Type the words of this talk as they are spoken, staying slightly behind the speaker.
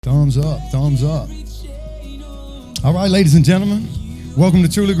Thumbs up, thumbs up. All right, ladies and gentlemen, welcome to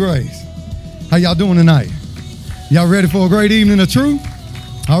Truly Grace. How y'all doing tonight? Y'all ready for a great evening of truth?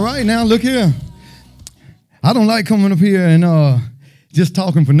 All right, now look here. I don't like coming up here and just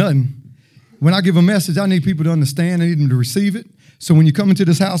talking for nothing. When I give a message, I need people to understand. I need them to receive it. So when you come into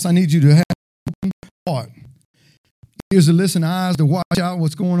this house, I need you to have an open heart. Ears to listen, eyes to watch out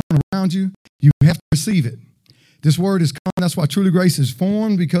what's going on around you. You have to receive it. This word is come. That's why Truly Grace is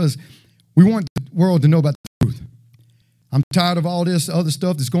formed, because we want the world to know about the truth. I'm tired of all this other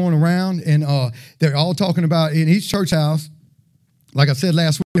stuff that's going around, and they're all talking about in each church house. Like I said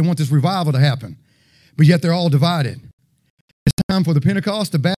last week, they want this revival to happen, but yet they're all divided. It's time for the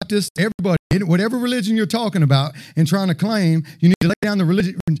Pentecost, the Baptist, everybody, whatever religion you're talking about and trying to claim, you need to lay down the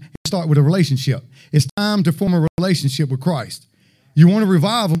religion and start with a relationship. It's time to form a relationship with Christ. You want a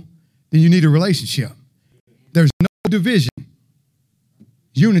revival, then you need a relationship. There's no division.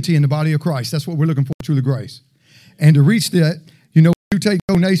 Unity in the body of Christ. That's what we're looking for, Truly Grace. And to reach that, you take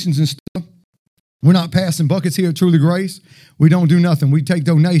donations and stuff. We're not passing buckets here at Truly Grace. We don't do nothing. We take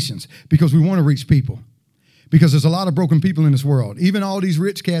donations because we want to reach people. Because there's a lot of broken people in this world. Even all these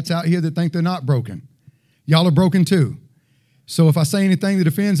rich cats out here that think they're not broken. Y'all are broken too. So if I say anything that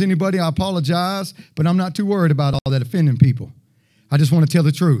offends anybody, I apologize, but I'm not too worried about all that offending people. I just want to tell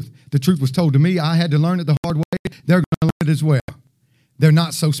the truth. The truth was told to me. I had to learn it the hard way. They're going to learn it as well. They're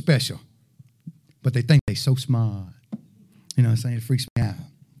not so special, but they think they're so smart. You know what I'm saying? It freaks me out.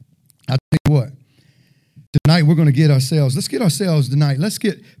 I'll tell you what. Tonight we're going to let's get ourselves tonight. Let's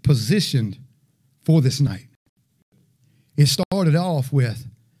get positioned for this night. It started off with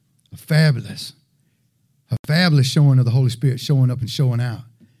a fabulous showing of the Holy Spirit showing up and showing out.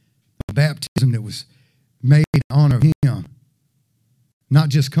 A baptism that was made in honor of Him. Not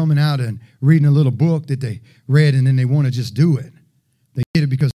just coming out and reading a little book that they read and then they want to just do it. They did it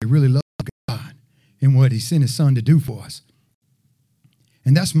because they really love God and what He sent His Son to do for us.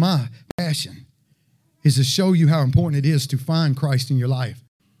 And that's my passion, is to show you how important it is to find Christ in your life.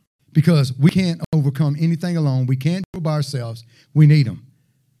 Because we can't overcome anything alone. We can't do it by ourselves. We need Him.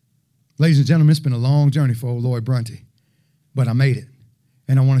 Ladies and gentlemen, it's been a long journey for old Lloyd Brunty, but I made it.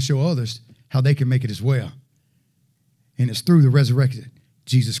 And I want to show others how they can make it as well. And it's through the resurrected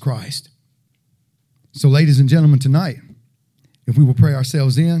Jesus Christ. So, ladies and gentlemen, tonight, if we will pray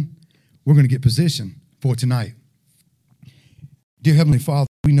ourselves in, we're going to get positioned for tonight. Dear Heavenly Father,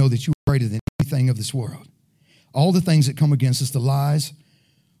 we know that You are greater than anything of this world. All the things that come against us, the lies,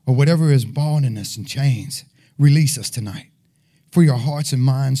 or whatever is binding us in chains, release us tonight. Free our hearts and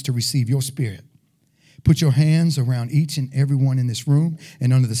minds to receive Your Spirit. Put Your hands around each and every one in this room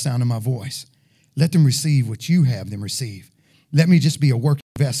and under the sound of my voice. Let them receive what You have them receive. Let me just be a working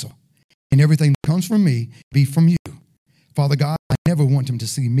vessel, and everything that comes from me be from You. Father God, I never want them to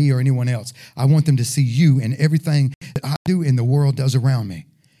see me or anyone else. I want them to see You and everything that I do and the world does around me.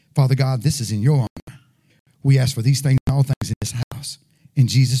 Father God, this is in Your honor. We ask for these things and all things in this house. In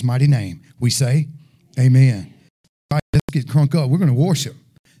Jesus' mighty name, we say, amen. All right, let's get crunk up. We're going to worship.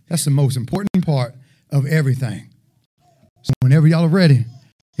 That's the most important part of everything. So whenever y'all are ready,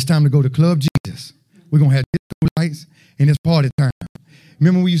 it's time to go to Club Jesus. We're going to have disco lights, and it's party time.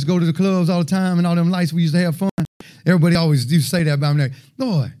 Remember we used to go to the clubs all the time, and all them lights, we used to have fun? Everybody always used to say that about me. Like,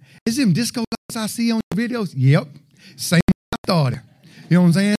 Lord, is them disco lights I see on your videos? Yep. Same I started. You know what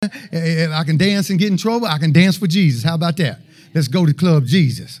I'm saying? If I can dance and get in trouble, I can dance for Jesus. How about that? Let's go to Club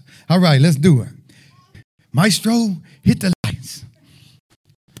Jesus. All right, let's do it. Maestro, hit the lights.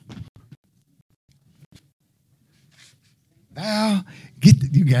 Bow,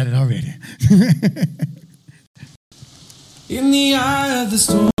 you got it already. In the eye of the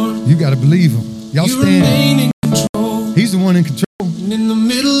storm, you got to believe Him. Y'all You stand. remain in control. He's the one in control. And in the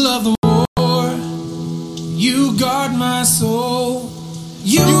middle of the war, You guard my soul.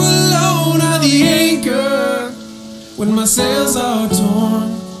 You alone are the anchor when my sails are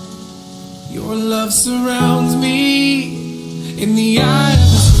torn. Your love surrounds me in the eye of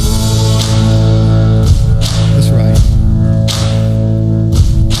the storm. That's right.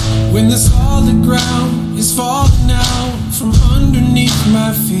 When the solid ground is falling out from underneath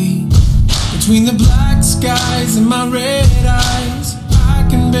my feet, between the black skies and my red eyes, I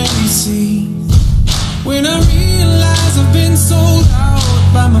can barely see. When I realize I've been sold out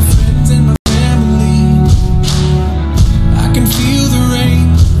by my friends and my family, I can feel the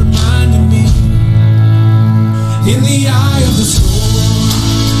rain reminding me. In the eye of the storm,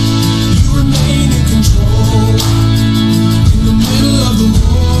 You remain in control. In the middle of the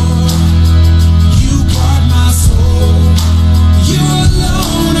war, You guard my soul. You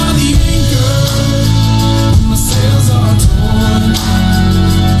alone are the anchor when my sails are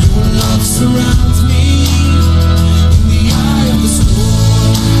torn.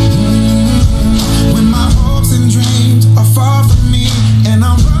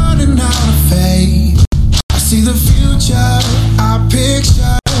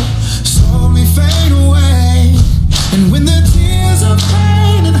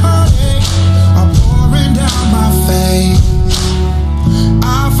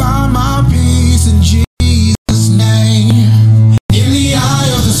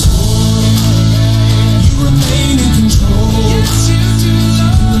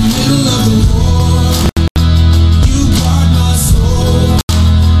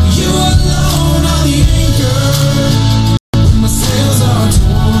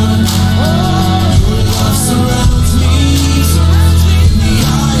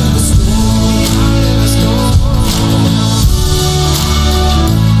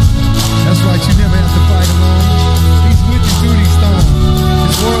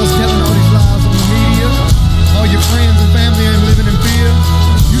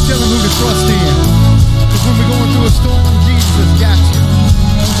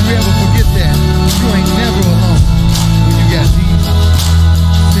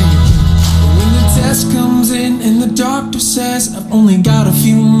 realize I've only got a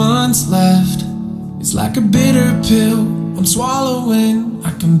few months left. It's like a bitter pill I'm swallowing.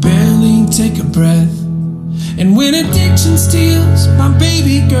 I can barely take a breath. And when addiction steals my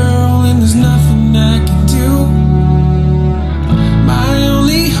baby girl and there's nothing I can do, my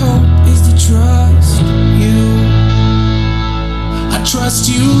only hope is to trust you. I trust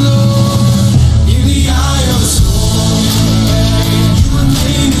you, Lord. In the eye of the storm, you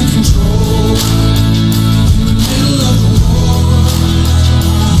remain in control. In the middle of the war,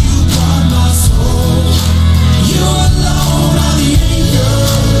 you guard my soul. You alone are the anchor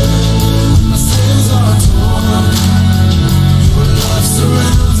when my sails are torn. Your love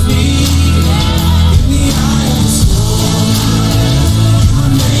surrounds me. In the eye of the storm, you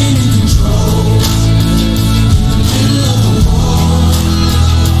remain in control. In the middle of the war,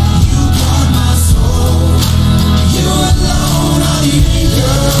 you guard my soul. You alone are the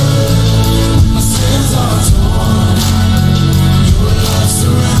anchor when my sails are torn. Your love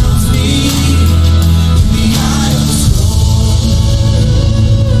surrounds me. In the eye of the storm,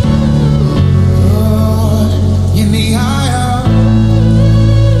 Lord, in the eye of,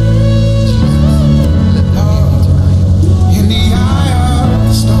 in the eye of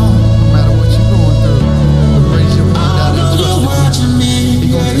the storm. No matter what you're going through, raise your hand out and You're trust watching me, He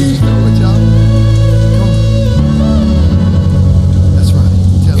gonna take yeah. you through it, y'all. Come on. That's right.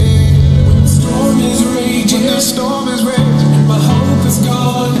 Tell him. When the storm is raging, when the storm is raging, and my hope is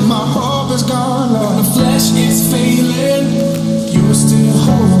gone, and my hope is gone, Lord. When the flesh is failing, you are still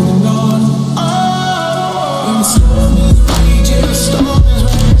holding on. Oh, when the storm is raging, the storm is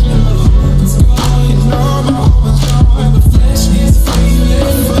raging, and my hope is gone, and no, my hope is gone. When the flesh is failing,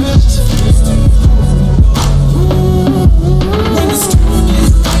 the flesh is still holding on. When the storm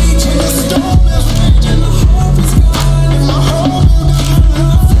is raging, the storm is raging, and my hope is gone, and my hope is gone. When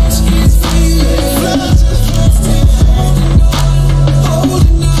the flesh is failing, the flesh is still holding on,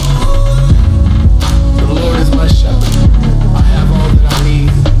 holding on. The Lord is my shepherd. I have all that I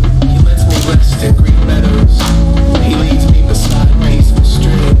need. He lets me rest in green meadows. He leads me beside peaceful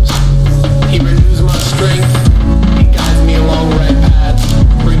streams. He renews my strength. He guides me along right paths,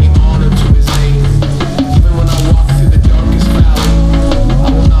 bringing honor to his name. Even when I walk through the darkest valley, I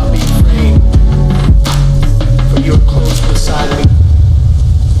will not be afraid, for you are close beside me.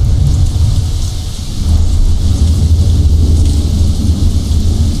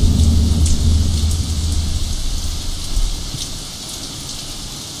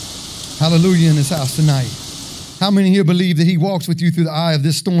 Hallelujah in this house tonight. How many here believe that he walks with you through the eye of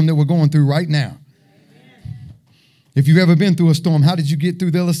this storm that we're going through right now? If you've ever been through a storm, how did you get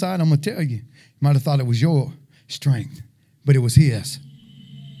through the other side? I'm going to tell you. You might have thought it was your strength, but it was his.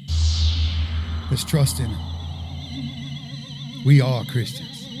 Let's trust in him. We are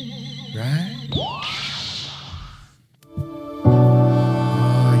Christians, right? Oh,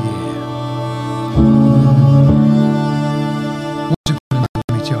 yeah. Worship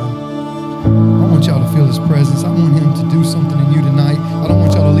tonight, y'all. I want y'all to feel his presence. I want him to do something in you tonight. I don't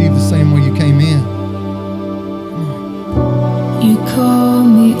want y'all to leave the same way you came in. You call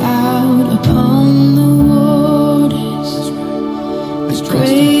me out upon the waters, Let's trust him.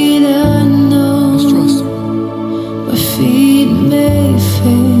 great Let's trust unknown, him. where feet may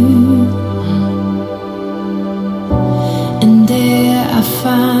fail.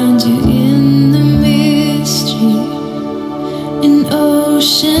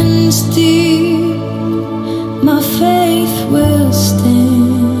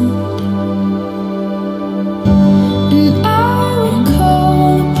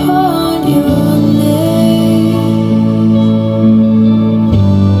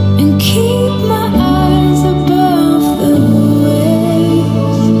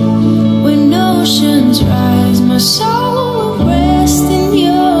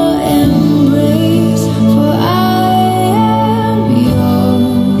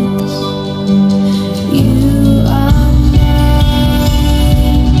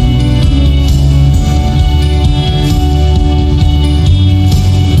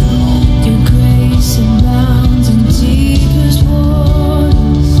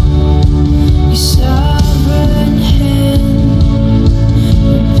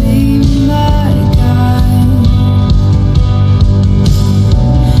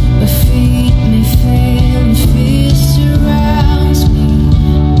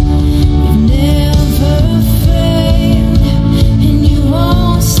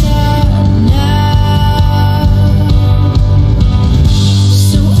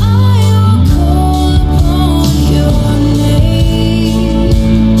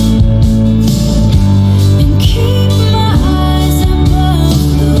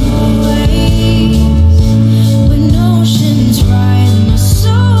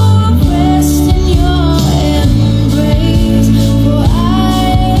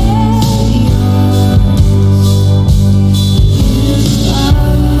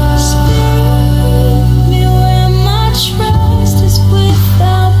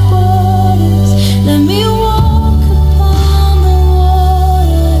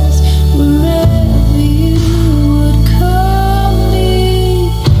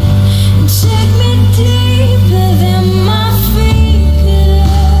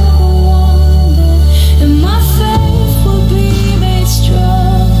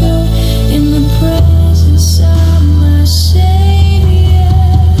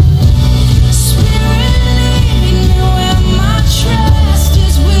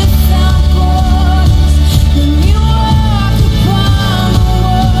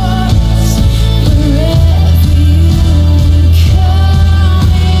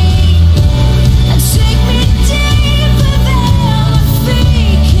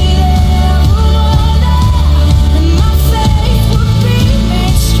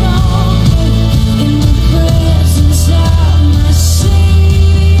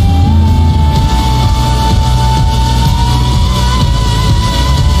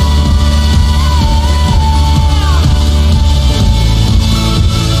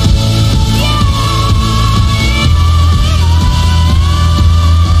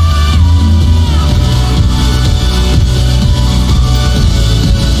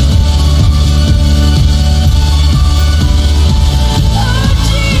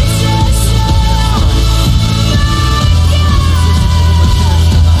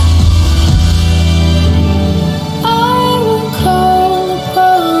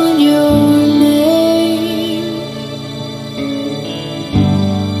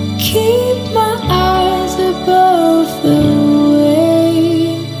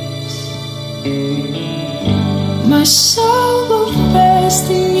 My soul will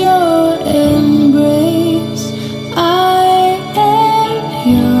rest in your embrace. I am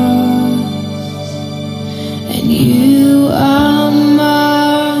yours, and you are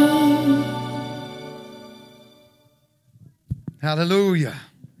mine. Hallelujah.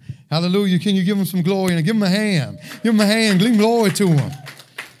 Hallelujah. Can you give him some glory and give him a hand? Give him a hand. Give glory to him.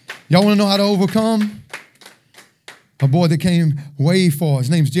 Y'all want to know how to overcome? A boy that came way far. His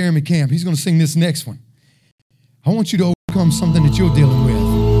name's Jeremy Camp. He's going to sing this next one. I want you to overcome something that you're dealing with.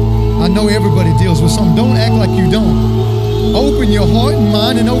 I know everybody deals with something. Don't act like you don't. Open your heart and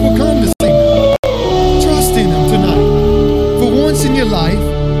mind and overcome this thing. Trust in him tonight. For once in your life,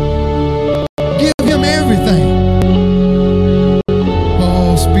 give him everything.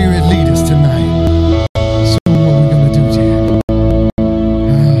 Oh, Spirit, lead us tonight. So what are we going to do, Jeremy?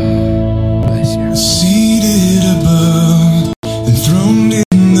 Bless you. Seated above, enthroned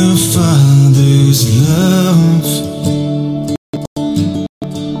in the Father's love,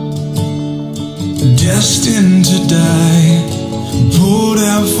 destined to die, poured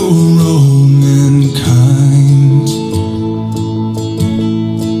out for all mankind.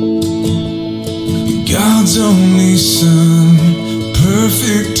 God's only Son,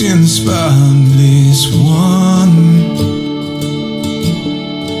 perfect and spotless one.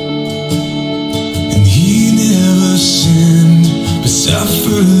 And he never sinned, but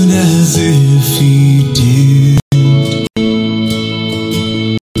suffered as if he did.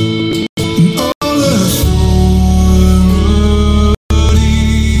 And all authority,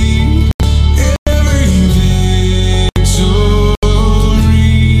 every victory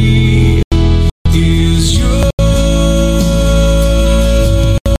is yours.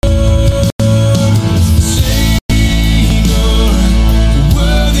 Savior,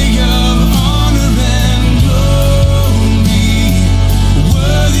 worthy of honor and glory,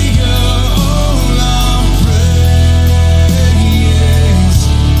 worthy of all our praise.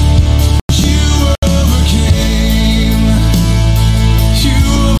 You overcame,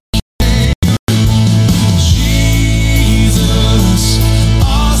 Jesus,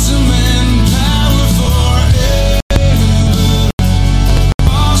 awesome and powerful forever,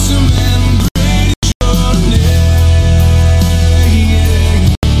 awesome and great is your name.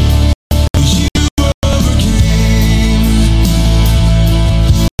 You overcame,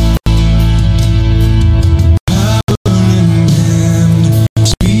 power in hand,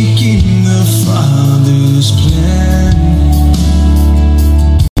 speaking the Father's plan,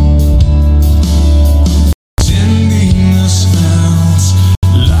 sending us out,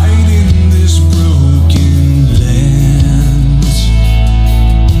 light in this broken land.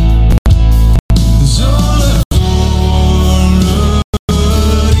 There's all authority,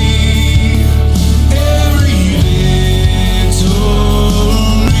 every victory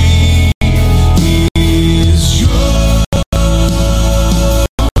is yours.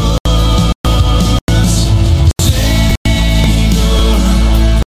 Savior,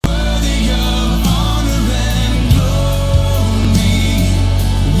 worthy of honor and glory,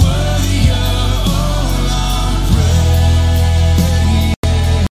 worthy of all our praise.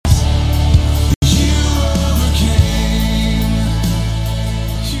 You overcame,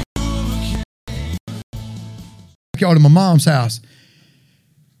 you overcame. Backyard of my mom's house.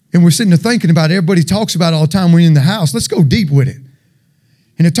 And we're sitting there thinking about it. Everybody talks about it all the time when you're in the house. Let's go deep with it.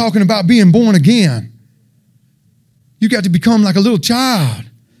 And they're talking about being born again. You got to become like a little child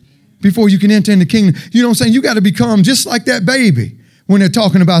before you can enter in the kingdom. You know what I'm saying? You got to become just like that baby when they're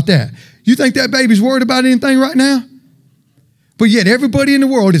talking about that. You think that baby's worried about anything right now? But yet everybody in the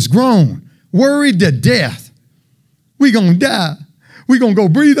world is grown, worried to death. We gonna die. We gonna go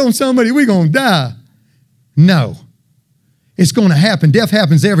breathe on somebody. We gonna die. No. It's going to happen. Death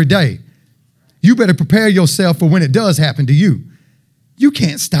happens every day. You better prepare yourself for when it does happen to you. You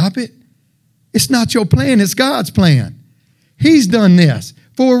can't stop it. It's not your plan. It's God's plan. He's done this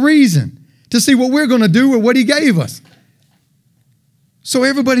for a reason, to see what we're going to do with what he gave us. So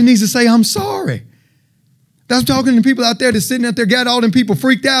everybody needs to say, I'm sorry. That's talking to people out there that's sitting out there, got all them people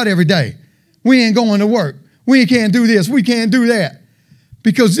freaked out every day. We ain't going to work. We can't do this. We can't do that.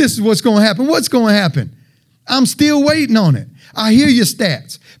 Because this is what's going to happen. What's going to happen? I'm still waiting on it. I hear your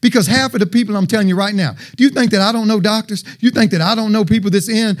stats, because half of the people I'm telling you right now, do you think that I don't know doctors? You think that I don't know people that's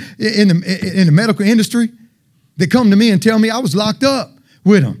in the medical industry that come to me and tell me I was locked up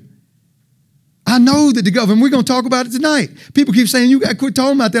with them? I know that the government, we're going to talk about it tonight. People keep saying, you got to quit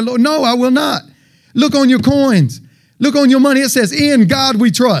talking about that, Lord. No, I will not. Look on your coins. Look on your money. It says, in God we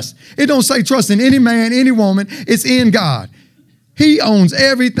trust. It don't say trust in any man, any woman. It's in God. He owns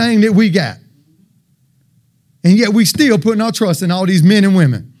everything that we got. And yet we still putting our trust in all these men and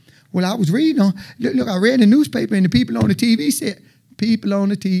women. Well, I was reading on, look, I read the newspaper and the people on the TV said, people on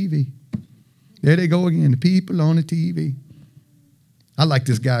the TV. There they go again, the people on the TV. I like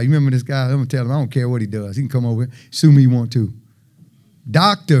this guy. You remember this guy? I'm going to tell him, I don't care what he does. He can come over here, sue me if you want to.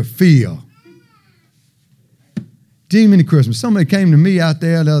 Dr. Phil. Jiminy Christmas. Somebody came to me out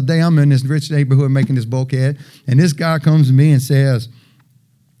there the other day. I'm in this rich neighborhood making this bulkhead, and this guy comes to me and says,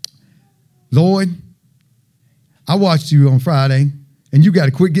 Lloyd, I watched you on Friday, and you got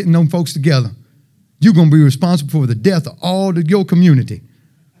to quit getting them folks together. You're going to be responsible for the death of all of your community.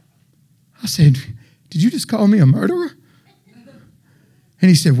 I said, did you just call me a murderer? And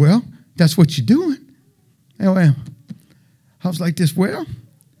he said, well, that's what you're doing. And well, I was like this, well,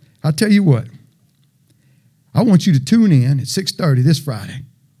 I'll tell you what. I want you to tune in at 6:30 this Friday,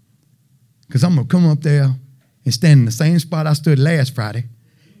 because I'm going to come up there and stand in the same spot I stood last Friday,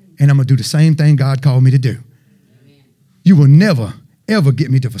 and I'm going to do the same thing God called me to do. Amen. You will never, ever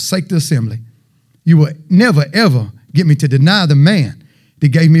get me to forsake the assembly. You will never, ever get me to deny the man that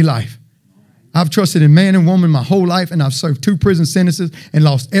gave me life. I've trusted in man and woman my whole life, and I've served 2 prison sentences and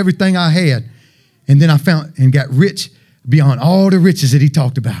lost everything I had. And then I found and got rich beyond all the riches that he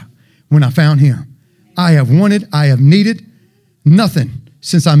talked about when I found him. I have wanted, I have needed nothing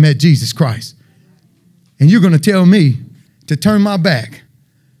since I met Jesus Christ. And you're going to tell me to turn my back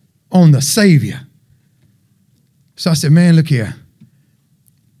on the Savior. So I said, man, look here.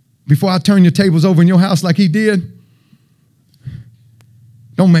 Before I turn your tables over in your house like he did,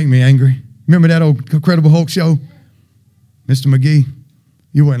 don't make me angry. Remember that old Incredible Hulk show? Mr. McGee,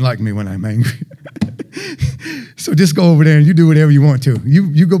 you wouldn't like me when I'm angry. So just go over there and you do whatever you want to.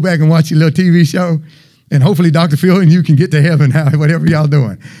 You go back and watch your little TV show, and hopefully Dr. Phil and you can get to heaven, whatever y'all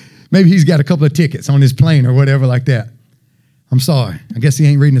doing. Maybe he's got a couple of tickets on his plane or whatever like that. I'm sorry. I guess he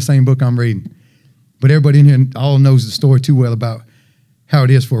ain't reading the same book I'm reading. But everybody in here all knows the story too well about how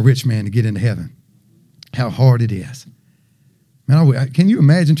it is for a rich man to get into heaven, how hard it is. Man, can you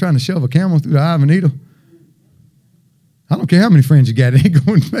imagine trying to shove a camel through the eye of a needle? I don't care how many friends you got, it ain't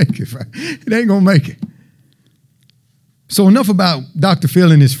going to make it. Right? It ain't going to make it. So enough about Dr.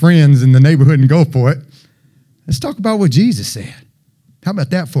 Phil and his friends in the neighborhood in Gulfport. Let's talk about what Jesus said. How about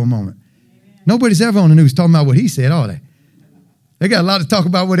that for a moment? Amen. Nobody's ever on the news talking about what he said, are they? They got a lot to talk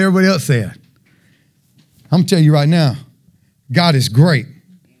about what everybody else said. I'm going to tell you right now, God is great.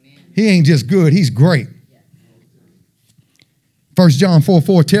 Amen. He ain't just good, he's great. 1 John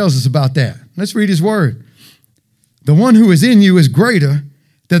 4:4 tells us about that. Let's read his word. The one who is in you is greater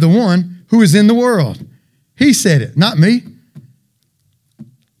than the one who is in the world. He said it, not me.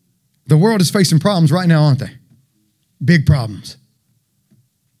 The world is facing problems right now, aren't they? Big problems.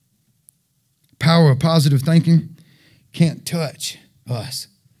 Power of positive thinking can't touch us.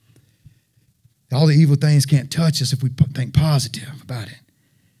 All the evil things can't touch us if we think positive about it.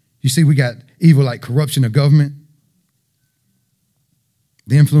 You see, we got evil like corruption of government,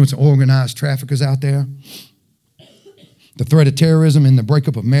 the influence of organized traffickers out there, the threat of terrorism and the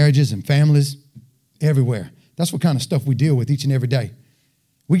breakup of marriages and families everywhere. That's what kind of stuff we deal with each and every day.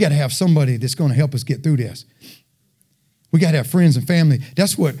 We got to have somebody that's going to help us get through this. We got to have friends and family.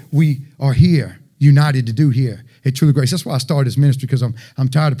 That's what we are here, united to do here at Truly Grace. That's why I started this ministry, because I'm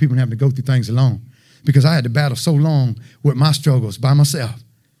tired of people having to go through things alone, because I had to battle so long with my struggles by myself.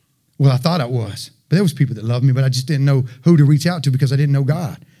 Well, I thought I was. But there was people that loved me, but I just didn't know who to reach out to because I didn't know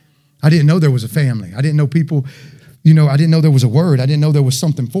God. I didn't know there was a family. I didn't know people, I didn't know there was a word. I didn't know there was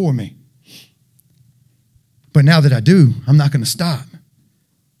something for me. But now that I do, I'm not going to stop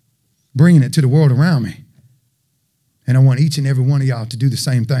bringing it to the world around me. And I want each and every one of y'all to do the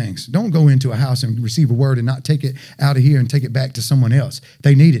same things. Don't go into a house and receive a word and not take it out of here and take it back to someone else.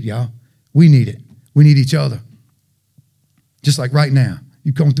 They need it, y'all. We need it. We need each other. Just like right now.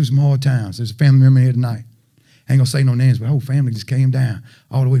 You're going through some hard times. There's a family member here tonight. I ain't going to say no names, but the whole family just came down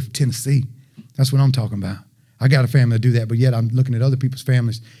all the way from Tennessee. That's what I'm talking about. I got a family to do that, but yet I'm looking at other people's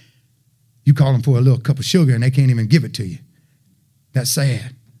families. You call them for a little cup of sugar and they can't even give it to you. That's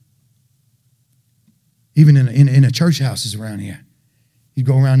sad. Even in the church houses around here. You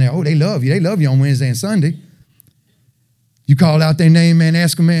go around there, oh, they love you. They love you on Wednesday and Sunday. You call out their name, man,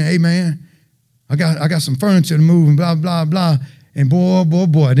 ask them, man, hey, man, I got some furniture to move and blah, blah, blah. And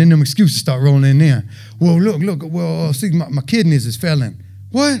boy, then them excuses start rolling in there. Well, look, see, my kidneys is failing.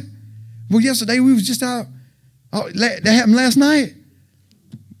 What? Well, yesterday we was just out. Oh, that happened last night?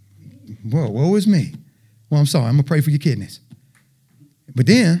 Well, woe is me. Well, I'm sorry. I'm going to pray for your kidneys. But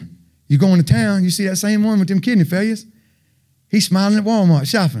then you go into town, you see that same one with them kidney failures. He's smiling at Walmart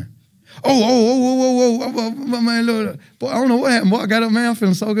shopping. Oh, man, Lord. Boy, I don't know what happened. Boy, I got up, man, I'm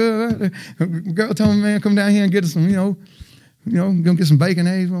feeling so good. Girl told me, man, come down here and get us some, You know, gonna get some bacon,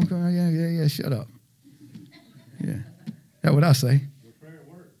 eggs. Yeah, shut up. Yeah, that's what I say.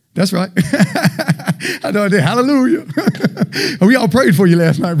 That's right. I know I did. Hallelujah. We all prayed for you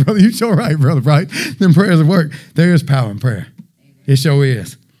last night, brother. You sure right, brother, right? Them prayers will work. There is power in prayer. It sure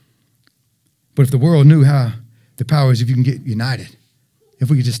is. But if the world knew how the power is if you can get united, if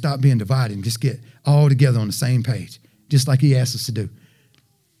we could just stop being divided and just get all together on the same page, just like he asked us to do.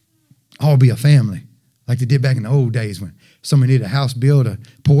 All be a family, like they did back in the old days when somebody needed a house built, a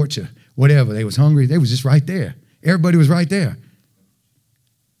porch, or whatever. They was hungry. They was just right there. Everybody was right there.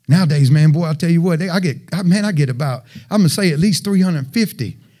 Nowadays, man, boy, I'll tell you what, I get about, I'm going to say at least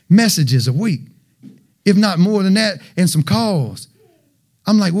 350 messages a week, if not more than that, and some calls.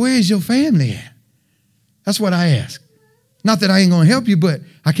 I'm like, where's your family at? That's what I ask. Not that I ain't going to help you, but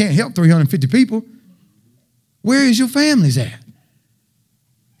I can't help 350 people. Where is your families at?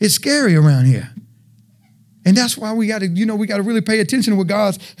 It's scary around here. And that's why we got to really pay attention to what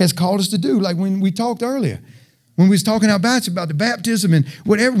God has called us to do, like when we talked earlier. When we was talking about the baptism and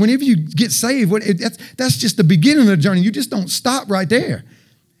whatever, whenever you get saved, that's just the beginning of the journey. You just don't stop right there.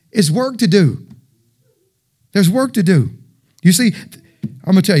 It's work to do. There's work to do. You see,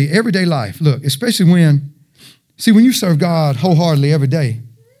 I'm going to tell you, everyday life, look, especially when you serve God wholeheartedly every day,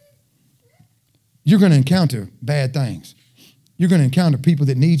 you're going to encounter bad things. You're going to encounter people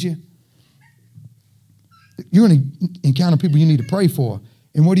that need you. You're going to encounter people you need to pray for.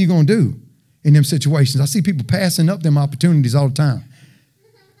 And what are you going to do in them situations? I see people passing up them opportunities all the time.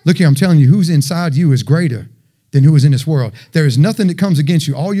 Look here, I'm telling you, who's inside you is greater than who is in this world. There is nothing that comes against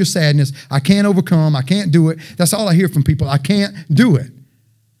you. All your sadness, I can't overcome, I can't do it. That's all I hear from people. I can't do it.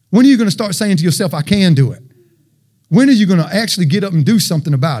 When are you going to start saying to yourself, I can do it? When are you going to actually get up and do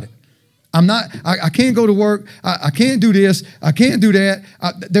something about it? I can't go to work. I can't do this. I can't do that.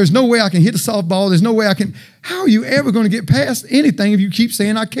 There's no way I can hit a softball. There's no way I can. How are you ever going to get past anything if you keep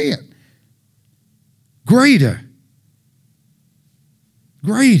saying I can't? Greater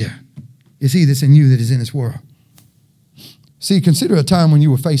is he that's in you that is in this world. See, consider a time when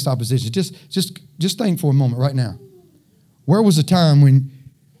you were faced opposition. Just think for a moment right now. Where was a time when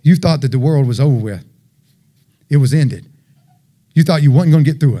you thought that the world was over with? It was ended. You thought you wasn't going to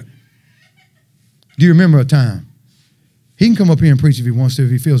get through it. Do you remember a time? He can come up here and preach if he wants to,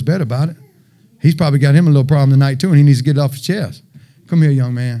 if he feels better about it. He's probably got him a little problem tonight too, and he needs to get it off his chest. Come here,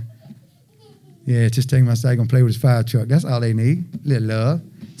 young man. Yeah, just take him outside and play with his fire truck. That's all they need. A little love.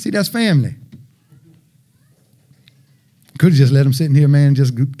 See, that's family. Could have just let him sit in here, man,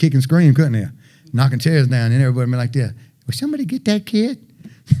 just kick and scream, couldn't he? Knocking chairs down, and everybody be like that. Will somebody get that kid?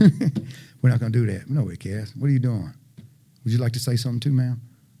 We're not going to do that. Nobody cares. What are you doing? Would you like to say something too, ma'am?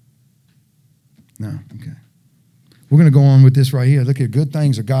 No? Okay. We're going to go on with this right here. Look at good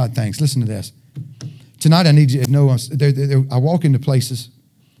things or God things. Listen to this. Tonight I need you to know, I walk into places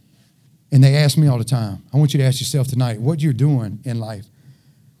and they ask me all the time. I want you to ask yourself tonight what you're doing in life.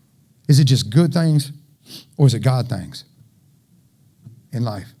 Is it just good things or is it God things in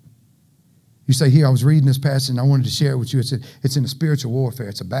life? You say, here, I was reading this passage and I wanted to share it with you. It's in the spiritual warfare.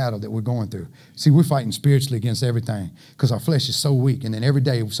 It's a battle that we're going through. See, we're fighting spiritually against everything because our flesh is so weak. And then every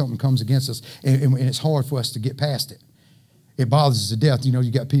day something comes against us and it's hard for us to get past it. It bothers us to death. You know,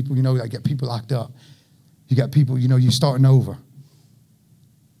 you got people, got people locked up. You got people, you're starting over.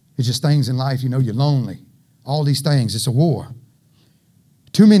 It's just things in life, you're lonely. All these things, it's a war.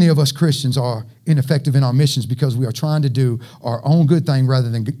 Too many of us Christians are ineffective in our missions because we are trying to do our own good thing rather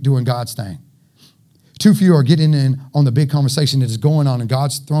than doing God's thing. Too few are getting in on the big conversation that is going on in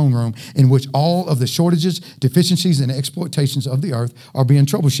God's throne room in which all of the shortages, deficiencies, and exploitations of the earth are being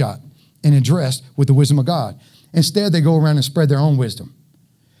troubleshot and addressed with the wisdom of God. Instead, they go around and spread their own wisdom.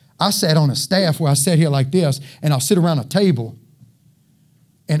 I sat on a staff where I sat here like this, and I'll sit around a table,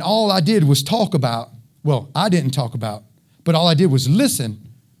 and all I did was talk about, I didn't talk about, but all I did was listen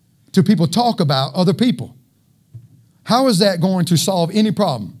to people talk about other people. How is that going to solve any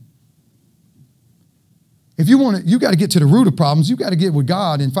problem? If you want to, you got to get to the root of problems. You got to get with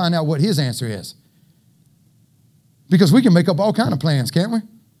God and find out what his answer is. Because we can make up all kind of plans, can't we?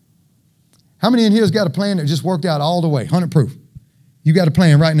 How many in here has got a plan that just worked out all the way, 100 proof? You got a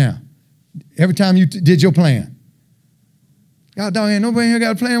plan right now. Every time you did your plan. God, dog, ain't nobody here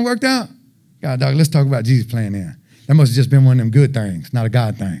got a plan worked out? God, dog, let's talk about Jesus' plan then. That must have just been one of them good things, not a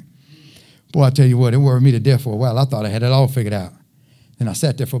God thing. Boy, I tell you what, it worried me to death for a while. I thought I had it all figured out. And I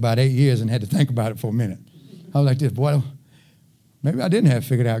sat there for about 8 years and had to think about it for a minute. I was like this, boy, maybe I didn't have it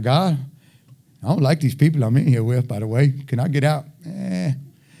figured out, God. I don't like these people I'm in here with, by the way. Can I get out?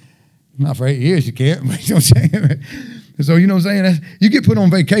 Not for 8 years, you can't. But you know what I'm saying? So, you know what I'm saying? You get put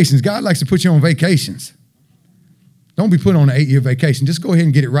on vacations. God likes to put you on vacations. Don't be put on an 8-year vacation. Just go ahead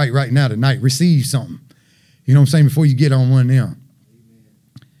and get it right now tonight. Receive something. You know what I'm saying? Before you get on one of them.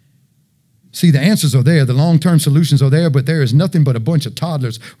 See, the answers are there. The long-term solutions are there, but there is nothing but a bunch of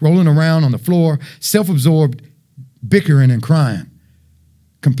toddlers rolling around on the floor, self-absorbed, bickering and crying,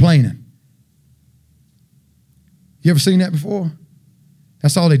 complaining. You ever seen that before?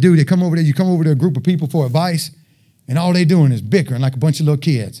 That's all they do. They come over there. You come over to a group of people for advice, and all they doing is bickering like a bunch of little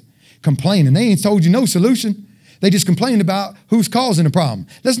kids, complaining. They ain't told you no solution. They just complain about who's causing the problem.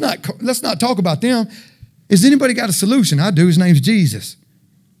 Let's not talk about them. Has anybody got a solution? I do. His name's Jesus.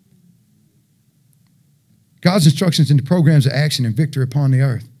 God's instructions into programs of action and victory upon the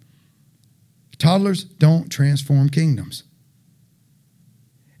earth. Toddlers don't transform kingdoms.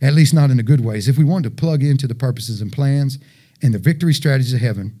 At least not in the good ways. If we want to plug into the purposes and plans and the victory strategies of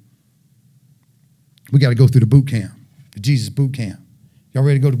heaven, we got to go through the boot camp, the Jesus boot camp. Y'all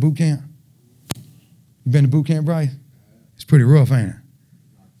ready to go to boot camp? You been to boot camp, Bryce? It's pretty rough, ain't it?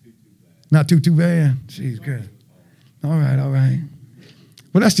 Not too bad. Jeez, good. All right.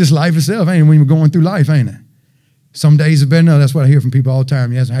 Well, that's just life itself, ain't it? When you're going through life, ain't it? Some days are better than others. That's what I hear from people all the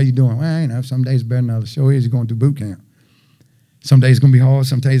time. Yes, how you doing? Well, some days are better than others. Sure is, you're going through boot camp. Some days it's going to be hard.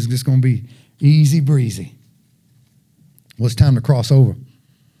 Some days it's just going to be easy breezy. Well, it's time to cross over.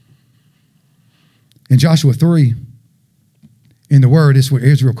 In Joshua 3, in the Word, it's where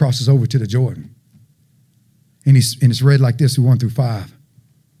Israel crosses over to the Jordan. And it's read like this, 1 through 5.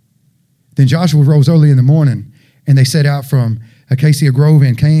 Then Joshua rose early in the morning, and they set out from Acacia Grove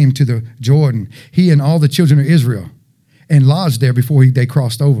and came to the Jordan, he and all the children of Israel, and lodged there before they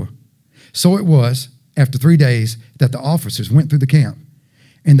crossed over. So it was, after 3 days, that the officers went through the camp,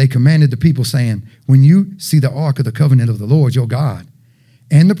 and they commanded the people, saying, when you see the ark of the covenant of the Lord your God,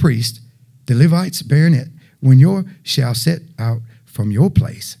 and the priest, the Levites bearing it, when you shall set out from your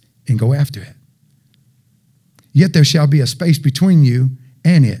place and go after it. Yet there shall be a space between you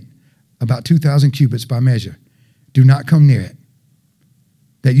and it, about 2,000 cubits by measure. Do not come near it,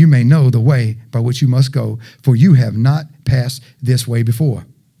 that you may know the way by which you must go, for you have not passed this way before.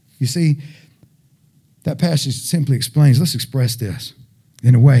 You see, that passage simply explains, let's express this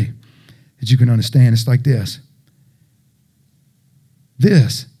in a way that you can understand. It's like this.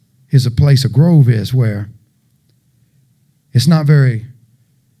 This is a place, a grove is, where it's not where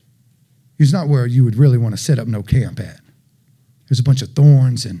you would really want to set up no camp at. There's a bunch of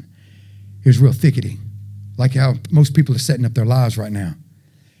thorns and it's real thickety, like how most people are setting up their lives right now.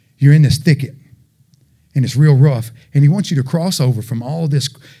 You're in this thicket, and it's real rough, and he wants you to cross over from all this,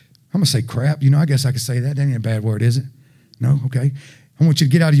 I'm going to say crap. I guess I could say that. That ain't a bad word, is it? No? Okay. I want you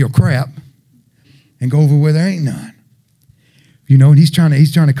to get out of your crap and go over where there ain't none. And he's trying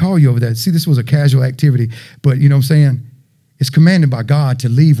to call you over there. See, this was a casual activity, but you know what I'm saying? It's commanded by God to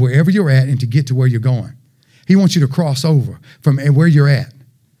leave wherever you're at and to get to where you're going. He wants you to cross over from where you're at.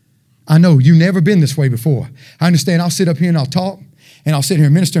 I know you've never been this way before. I understand. I'll sit up here and I'll talk, and I'll sit here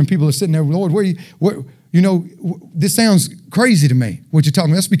and minister, and people are sitting there, Lord, this sounds crazy to me, what you're talking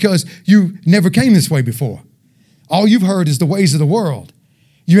about. That's because you never came this way before. All you've heard is the ways of the world.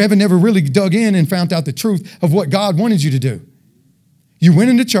 You haven't never really dug in and found out the truth of what God wanted you to do. You went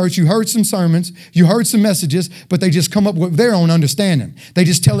into church, you heard some sermons, you heard some messages, but they just come up with their own understanding. They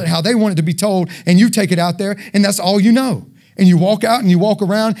just tell it how they want it to be told, and you take it out there, and that's all you know. And you walk out and you walk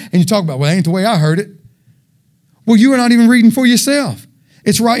around and you talk about, well, that ain't the way I heard it. Well, you are not even reading for yourself.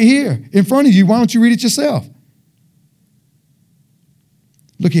 It's right here in front of you. Why don't you read it yourself?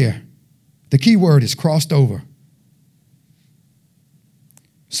 Look here. The key word is crossed over.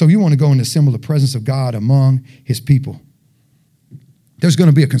 So you want to go and assemble the presence of God among his people. There's going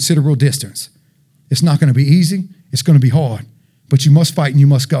to be a considerable distance. It's not going to be easy. It's going to be hard. But you must fight and you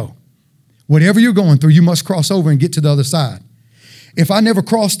must go. Whatever you're going through, you must cross over and get to the other side. If I never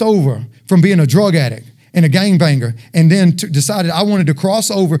crossed over from being a drug addict and a gangbanger and then decided I wanted to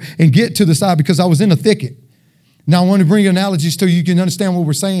cross over and get to the side because I was in a thicket. Now I want to bring analogies so you can understand what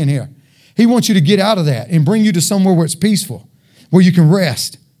we're saying here. He wants you to get out of that and bring you to somewhere where it's peaceful, where you can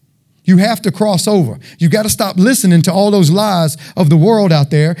rest. You have to cross over. You got to stop listening to all those lies of the world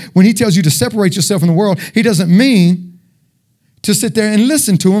out there. When he tells you to separate yourself from the world, he doesn't mean to sit there and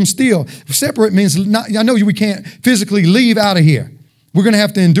listen to him still. Separate means, I know we can't physically leave out of here. We're going to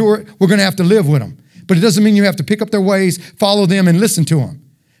have to endure it. We're going to have to live with them. But it doesn't mean you have to pick up their ways, follow them, and listen to them.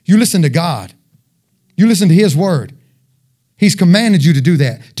 You listen to God. You listen to his word. He's commanded you to do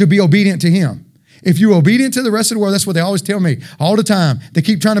that, to be obedient to him. If you're obedient to the rest of the world, that's what they always tell me all the time. They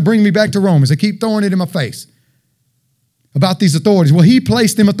keep trying to bring me back to Romans. They keep throwing it in my face about these authorities. Well, he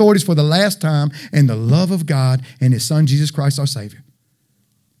placed them authorities for the last time in the love of God and his son, Jesus Christ, our Savior.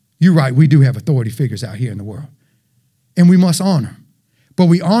 You're right. We do have authority figures out here in the world. and we must honor. But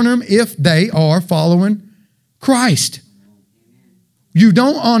we honor them if they are following Christ. You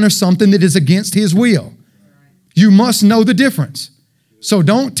don't honor something that is against his will. You must know the difference. So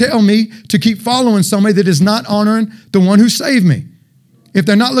don't tell me to keep following somebody that is not honoring the one who saved me. If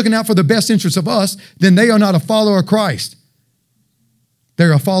they're not looking out for the best interests of us, then they are not a follower of Christ.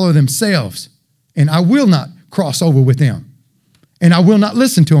 They're a follower of themselves. And I will not cross over with them. And I will not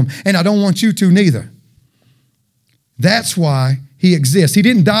listen to them. And I don't want you to neither. That's why he exists. He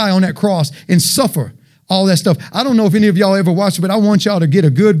didn't die on that cross and suffer all that stuff. I don't know if any of y'all ever watched it, but I want y'all to get a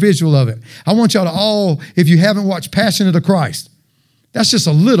good visual of it. I want y'all to all, if you haven't watched Passion of the Christ, that's just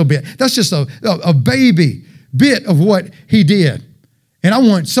a little bit. That's just a baby bit of what he did. And I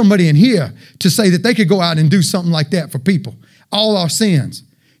want somebody in here to say that they could go out and do something like that for people. All our sins.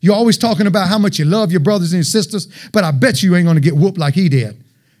 You're always talking about how much you love your brothers and your sisters, but I bet you ain't going to get whooped like he did.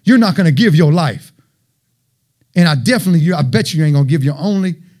 You're not going to give your life. And I bet you ain't going to give your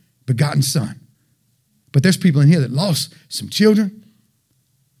only begotten son. But there's people in here that lost some children.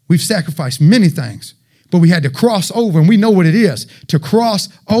 We've sacrificed many things, but we had to cross over, and we know what it is to cross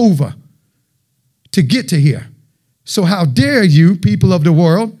over to get to here. So how dare you, people of the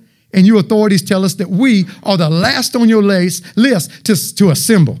world, and you authorities tell us that we are the last on your list to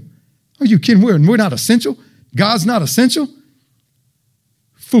assemble. Are you kidding? We're not essential. God's not essential.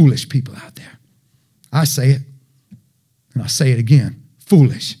 Foolish people out there. I say it, and I say it again.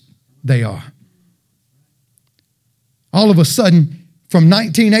 Foolish they are. All of a sudden, from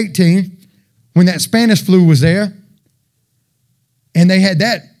 1918, when that Spanish flu was there, and they had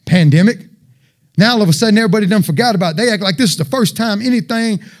that pandemic, now all of a sudden everybody done forgot about it. They act like this is the first time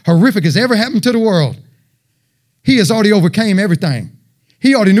anything horrific has ever happened to the world. He has already overcame everything.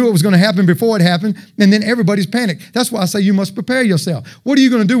 He already knew it was going to happen before it happened, and then everybody's panicked. That's why I say you must prepare yourself. What are you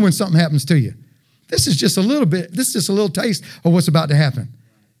going to do when something happens to you? This is just a little taste of what's about to happen.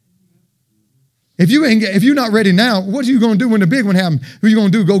 If you're not ready now, what are you going to do when the big one happens? What are you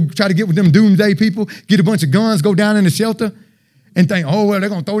going to do? Go try to get with them doomsday people, get a bunch of guns, go down in the shelter, and think, oh, well, they're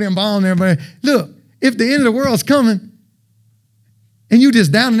going to throw them bombs there. But look, if the end of the world's coming and you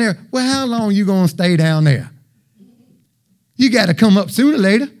just down there, well, how long are you going to stay down there? You got to come up sooner or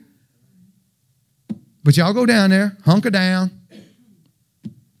later. But y'all go down there, hunker down,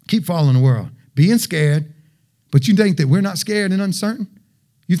 keep following the world, being scared. But you think that we're not scared and uncertain?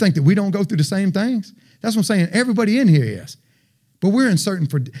 You think that we don't go through the same things? That's what I'm saying. Everybody in here is. But we're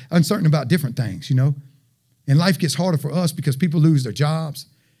uncertain about different things, you know. And life gets harder for us because people lose their jobs.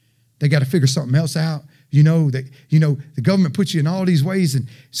 They got to figure something else out. The government puts you in all these ways. And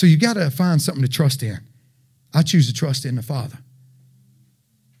so you got to find something to trust in. I choose to trust in the Father.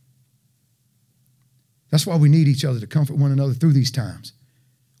 That's why we need each other to comfort one another through these times.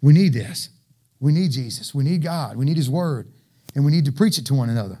 We need this. We need Jesus. We need God. We need his word. And we need to preach it to one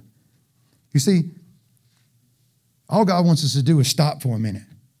another. You see, all God wants us to do is stop for a minute.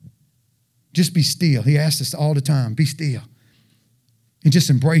 Just be still. He asks us all the time, be still. And just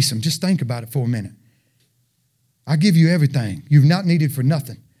embrace him. Just think about it for a minute. I give you everything. You've not needed for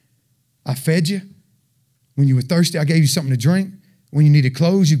nothing. I fed you. When you were thirsty, I gave you something to drink. When you needed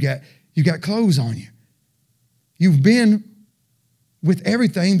clothes, you got clothes on you. You've been with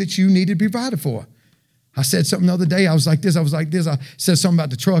everything that you needed to be provided for. I said something the other day. I was like this. I said something about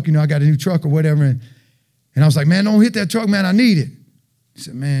the truck. I got a new truck or whatever. And I was like, man, don't hit that truck, man. I need it. He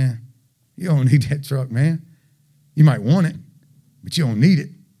said, man, you don't need that truck, man. You might want it, but you don't need it.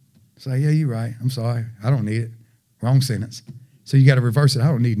 I said, yeah, you're right. I'm sorry. I don't need it. Wrong sentence. So you got to reverse it. I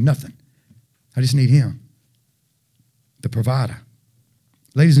don't need nothing. I just need him, the provider.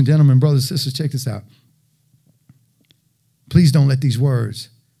 Ladies and gentlemen, brothers and sisters, check this out. Please don't let these words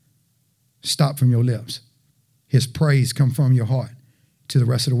stop from your lips. His praise come from your heart to the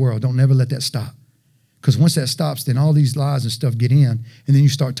rest of the world. Don't never let that stop. Because once that stops, then all these lies and stuff get in, and then you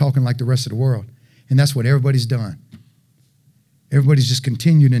start talking like the rest of the world. And that's what everybody's done. Everybody's just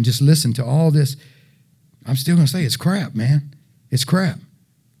continued and just listened to all this. I'm still going to say it's crap, man. It's crap.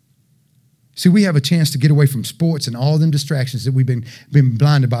 See, we have a chance to get away from sports and all them distractions that we've been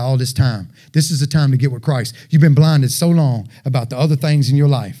blinded by all this time. This is the time to get with Christ. You've been blinded so long about the other things in your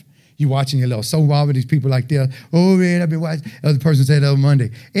life. You watching your little soap opera, these people like this. Oh, man, I've been watching. Other person said the other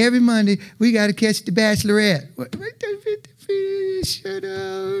Monday, every Monday, we got to catch the Bachelorette. Shut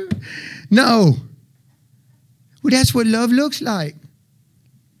up. No. Well, that's what love looks like.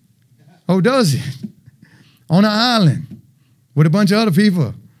 Oh, does it? On an island with a bunch of other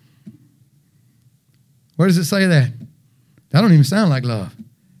people. Where does it say that? That don't even sound like love.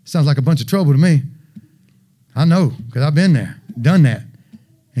 It sounds like a bunch of trouble to me. I know, because I've been there, done that,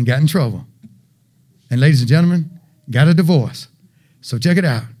 and got in trouble. And ladies and gentlemen, got a divorce. So check it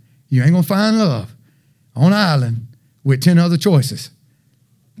out. You ain't going to find love on an island with 10 other choices.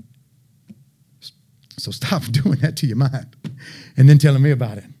 So stop doing that to your mind and then telling me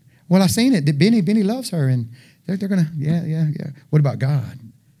about it. Well, I seen it. Benny loves her, and they're going to, yeah. What about God?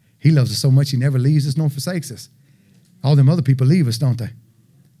 He loves us so much he never leaves us nor forsakes us. All them other people leave us, don't they?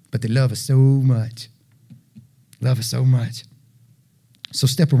 But they love us so much. Love us so much. So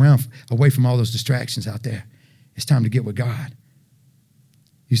step away from all those distractions out there. It's time to get with God.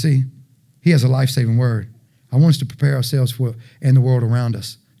 You see, he has a life-saving word. I want us to prepare ourselves for and the world around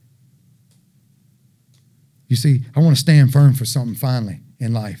us. You see, I want to stand firm for something finally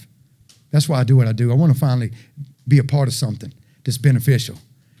in life. That's why I do what I do. I want to finally be a part of something that's beneficial,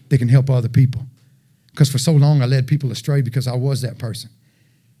 that can help other people. Because for so long I led people astray because I was that person.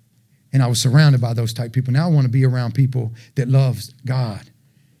 And I was surrounded by those type people. Now I want to be around people that loves God,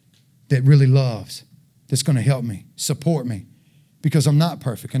 that really loves, that's going to help me, support me, because I'm not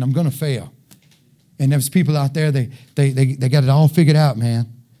perfect and I'm going to fail. And there's people out there, they got it all figured out, man.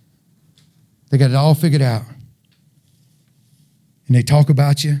 They got it all figured out. And they talk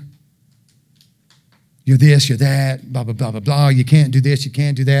about you. You're this, you're that, blah, blah, blah, blah, blah. You can't do this, you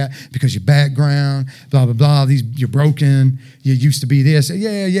can't do that because your background, blah, blah, blah. You're broken. You used to be this.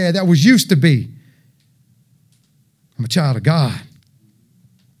 Yeah, that was used to be. I'm a child of God.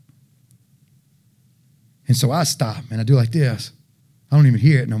 And so I stop and I do like this. I don't even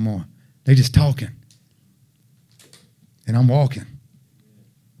hear it no more. They just talking. And I'm walking.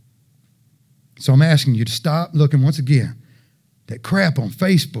 So I'm asking you to stop looking once again. That crap on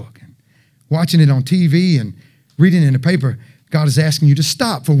Facebook and watching it on TV and reading it in the paper. God is asking you to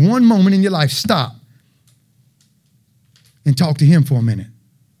stop for one moment in your life. Stop. And talk to him for a minute.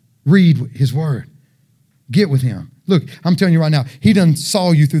 Read his word. Get with him. Look, I'm telling you right now, he done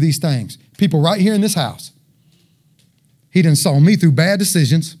saw you through these things. People right here in this house. He done saw me through bad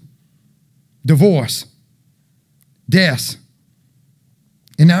decisions, divorce, death.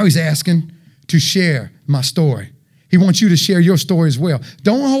 And now he's asking to share my story. He wants you to share your story as well.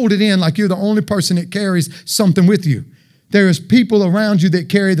 Don't hold it in like you're the only person that carries something with you. There is people around you that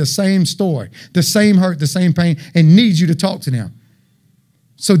carry the same story, the same hurt, the same pain, and need you to talk to them.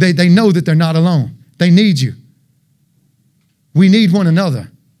 So they know that they're not alone. They need you. We need one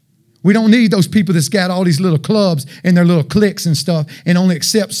another. We don't need those people that's got all these little clubs and their little cliques and stuff and only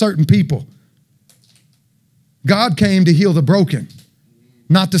accept certain people. God came to heal the broken,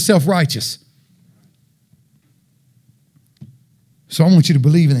 not the self-righteous. So I want you to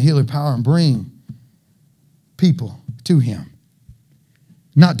believe in the healing power and bring people to him.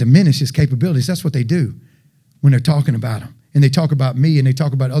 Not diminish his capabilities. That's what they do when they're talking about him. And they talk about me and they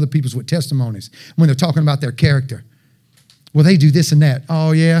talk about other people's with testimonies. When they're talking about their character. Well, they do this and that.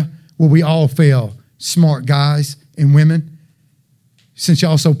 Oh, yeah? Well, we all fail, smart guys and women. Since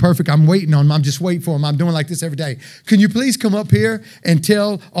y'all so perfect, I'm waiting on them. I'm just waiting for them. I'm doing like this every day. Can you please come up here and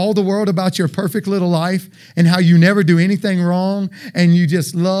tell all the world about your perfect little life and how you never do anything wrong and you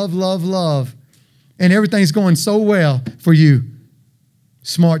just love, love, love. And everything's going so well for you,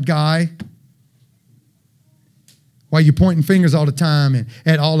 smart guy. Why you pointing fingers all the time and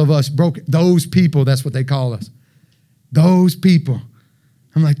at all of us broken? Those people, that's what they call us. Those people.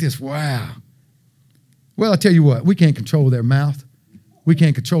 I'm like this, wow. Well, I'll tell you what, we can't control their mouth. We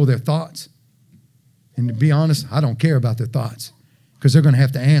can't control their thoughts. And to be honest, I don't care about their thoughts because they're going to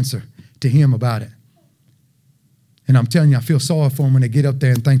have to answer to him about it. And I'm telling you, I feel sorry for them when they get up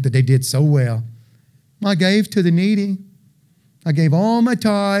there and think that they did so well. I gave to the needy. I gave all my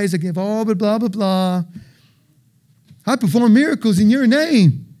tithes. I gave all the blah, blah, blah. I performed miracles in your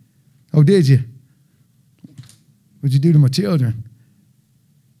name. Oh, did you? What'd you do to my children?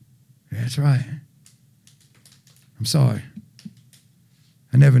 That's right. I'm sorry.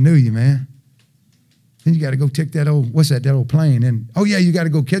 I never knew you, man. Then you got to go take that old, that old plane. And, oh, yeah, you got to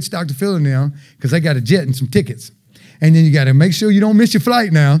go catch Dr. Phil now because they got a jet and some tickets. And then you got to make sure you don't miss your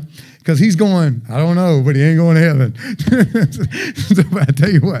flight now because he's going, I don't know, but he ain't going to heaven. So I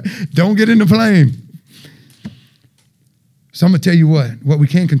tell you what, don't get in the plane. So I'm going to tell you what we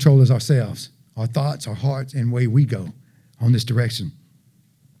can control is ourselves, our thoughts, our hearts, and the way we go on this direction.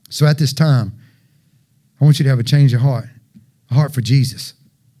 So at this time, I want you to have a change of heart, a heart for Jesus.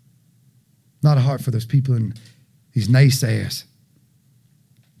 Not a heart for those people and these naysayers.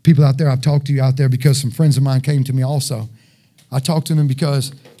 People out there, I've talked to you out there because some friends of mine came to me also. I talked to them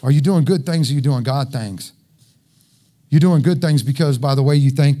because, are you doing good things or are you doing God things? You're doing good things because, by the way, you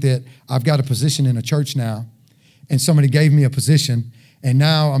think that I've got a position in a church now and somebody gave me a position and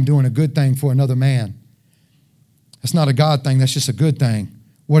now I'm doing a good thing for another man. That's not a God thing. That's just a good thing.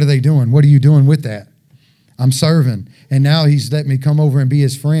 What are they doing? What are you doing with that? I'm serving. And now he's let me come over and be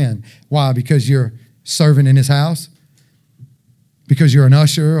his friend. Why? Because you're serving in his house? Because you're an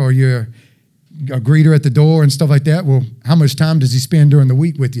usher or you're a greeter at the door and stuff like that? Well, how much time does he spend during the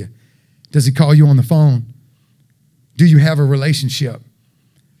week with you? Does he call you on the phone? Do you have a relationship?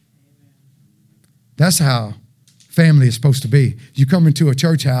 That's how family is supposed to be. You come into a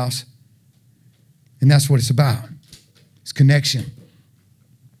church house, and that's what it's about. It's connection.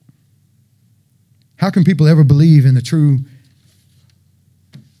 How can people ever believe in the true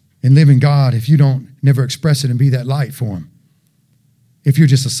and living God if you don't never express it and be that light for them? If you're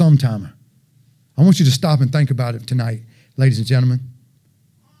just a sometimer. I want you to stop and think about it tonight, ladies and gentlemen.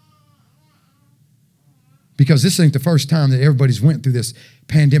 Because this ain't the first time that everybody's went through this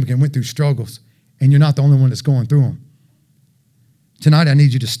pandemic and went through struggles, and you're not the only one that's going through them. Tonight, I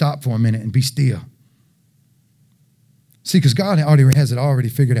need you to stop for a minute and be still. See, because God already has it already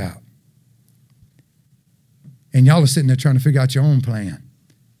figured out. And y'all are sitting there trying to figure out your own plan.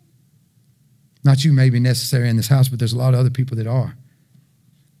 Not you maybe necessary in this house, but there's a lot of other people that are.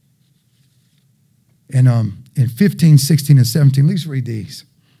 And in 15, 16, and 17, let's read these.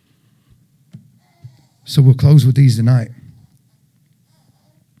 So we'll close with these tonight.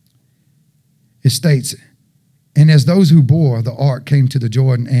 It states, and as those who bore the ark came to the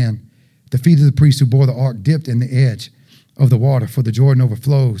Jordan, and the feet of the priests who bore the ark dipped in the edge of the water, for the Jordan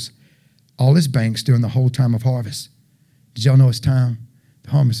overflows all its banks during the whole time of harvest. Did y'all know it's time?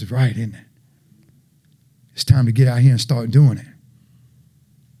 The harvest is right, isn't it? It's time to get out here and start doing it.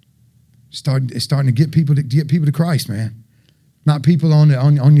 It's starting to get people to Christ, man. Not people on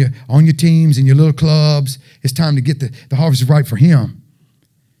your teams and your little clubs. It's time to get the harvest right for him.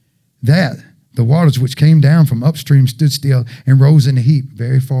 That the waters which came down from upstream stood still and rose in a heap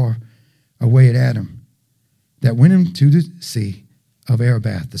very far away at Adam, that went into the sea of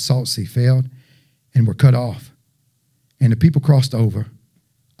Arabah. The salt sea failed and were cut off. And the people crossed over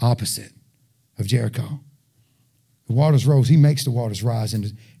opposite of Jericho. The waters rose. He makes the waters rise,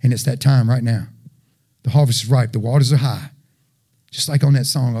 and it's that time right now. The harvest is ripe. The waters are high. Just like on that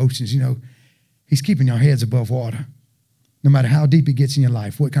song, Oceans, he's keeping your heads above water. No matter how deep it gets in your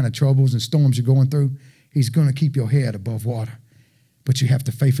life, what kind of troubles and storms you're going through, he's going to keep your head above water. But you have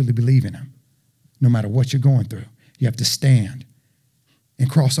to faithfully believe in him. No matter what you're going through, you have to stand and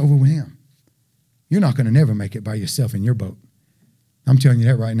cross over with him. You're not going to never make it by yourself in your boat. I'm telling you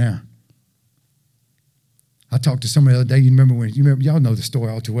that right now. I talked to somebody the other day. You remember y'all know the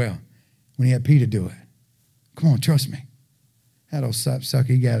story all too well, when he had Peter do it. Come on, trust me. That old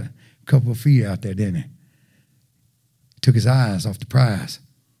sucker, he got a couple of feet out there, didn't he? Took his eyes off the prize.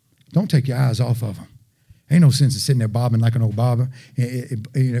 Don't take your eyes off of him. Ain't no sense in sitting there bobbing like an old bobber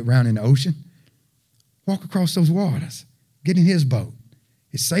around in the ocean. Walk across those waters. Get in his boat.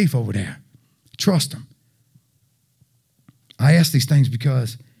 It's safe over there. Trust him. I ask these things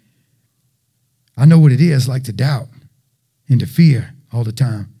because I know what it is like to doubt and to fear all the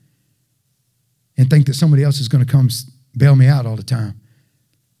time and think that somebody else is going to come bail me out all the time.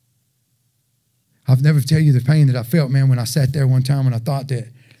 I've never tell you the pain that I felt, man, when I sat there one time and I thought that,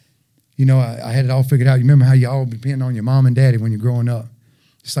 I had it all figured out. You remember how you all depend on your mom and daddy when you're growing up?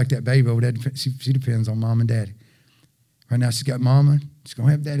 Just like that baby over there, she depends on mom and daddy. Right now she's got mama. She's going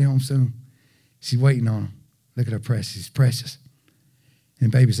to have daddy home soon. She's waiting on him. Look at her precious. She's precious.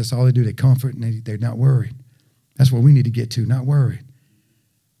 And babies, that's all they do. They comfort and they're not worried. That's where we need to get to, not worried.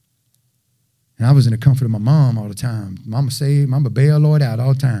 And I was in the comfort of my mom all the time. Mama saved, mama bail Lord out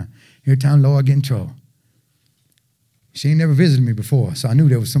all the time. Every time Lord get in trouble. She ain't never visited me before, so I knew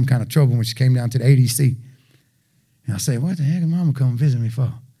there was some kind of trouble when she came down to the ADC. And I said, what the heck is mama coming visit me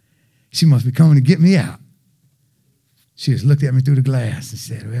for? She must be coming to get me out. She just looked at me through the glass and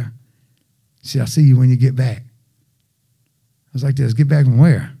said, well, I'll see you when you get back. I was like this, get back from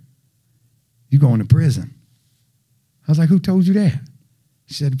where? You going to prison. I was like, who told you that?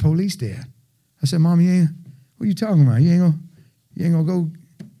 She said, the police did. I said, Mom, what are you talking about? You ain't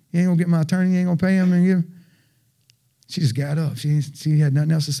gonna get my attorney, you ain't gonna pay him and give him. She just got up. She had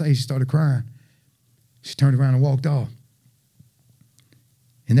nothing else to say. She started crying. She turned around and walked off.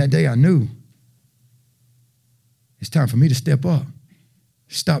 And that day I knew it's time for me to step up.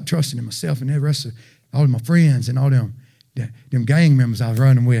 Stop trusting in myself and the rest of all of my friends and all them gang members I was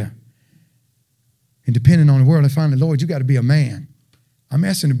running with. And depending on the world, I find the Lord, you got to be a man. I'm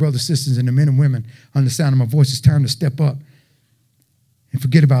asking the brothers, sisters, and the men and women under the sound of my voice, it's time to step up and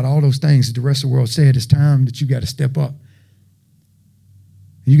forget about all those things that the rest of the world said. It's time that you got to step up.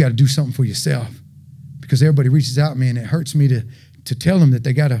 And you got to do something for yourself. Because everybody reaches out to me, and it hurts me to tell them that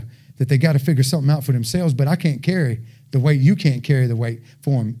they got to figure something out for themselves, but I can't carry the weight. You can't carry the weight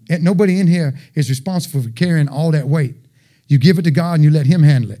for him. And nobody in here is responsible for carrying all that weight. You give it to God and you let him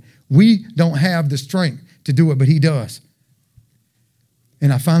handle it. We don't have the strength to do it, but he does.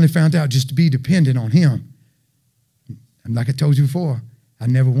 And I finally found out just to be dependent on him. And like I told you before, I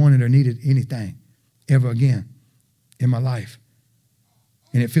never wanted or needed anything ever again in my life.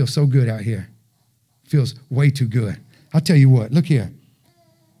 And it feels so good out here. It feels way too good. I'll tell you what, look here.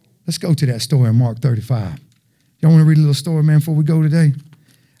 Let's go to that story in Mark 35. Y'all want to read a little story, man, before we go today?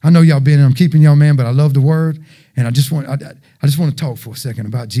 I know y'all been, I'm keeping y'all, man, but I love the word. And I just want to talk for a second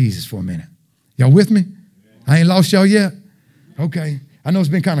about Jesus for a minute. Y'all with me? I ain't lost y'all yet? Okay. I know it's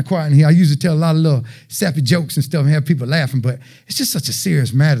been kind of quiet in here. I usually tell a lot of little sappy jokes and stuff and have people laughing, but it's just such a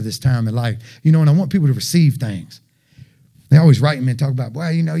serious matter this time in life. You know, and I want people to receive things. They always write me and talk about, boy,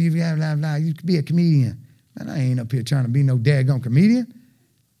 you know, you could be a comedian. Man, I ain't up here trying to be no daggone comedian.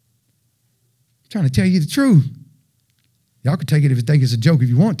 I'm trying to tell you the truth. Y'all can take it if you think it's a joke if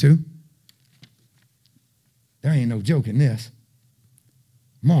you want to. There ain't no joke in this.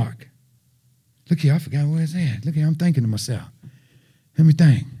 Mark. Look here, I forgot where it's at. Look here, I'm thinking to myself. Let me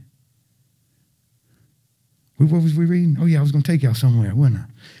think. What was we reading? Oh, yeah, I was going to take y'all somewhere, wasn't I?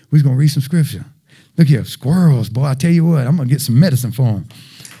 We was going to read some scripture. Look here, squirrels, boy, I tell you what, I'm going to get some medicine for them.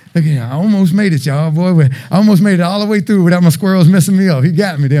 Look here, I almost made it, y'all, boy. I almost made it all the way through without my squirrels messing me up. He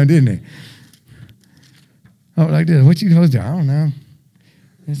got me there, didn't he? Oh, like this. What you supposed to do? I don't know.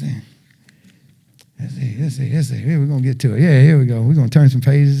 Let's see. Here, we're going to get to it. Yeah, here we go. We're going to turn some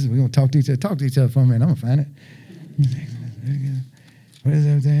pages. We're going to talk to each other. Talk to each other for a minute. I'm going to find it. What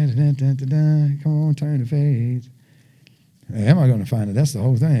is that? Come on, turn the page. Hey, am I going to find it? That's the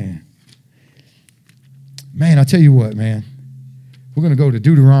whole thing. Man, I tell you what, man. We're going to go to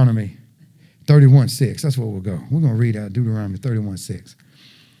Deuteronomy 31:6. That's where we'll go. We're going to read out Deuteronomy 31:6.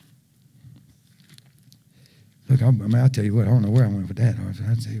 Look, I'll tell you what. I don't know where I went with that.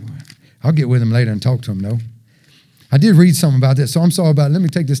 I'll tell you what. I'll get with him later and talk to him, though. I did read something about that, so I'm sorry about it. Let me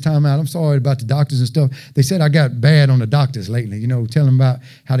take this time out. I'm sorry about the doctors and stuff. They said I got bad on the doctors lately, you know, telling about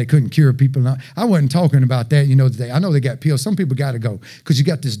how they couldn't cure people. I wasn't talking about that, you know, today. I know they got pills. Some people got to go because you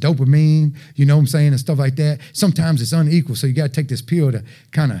got this dopamine, you know what I'm saying, and stuff like that. Sometimes it's unequal, so you got to take this pill to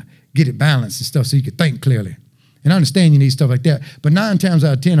kind of get it balanced and stuff so you can think clearly. And I understand you need stuff like that, but 9 times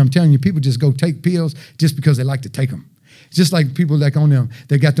out of 10, I'm telling you, people just go take pills just because they like to take them. It's just like people like on them,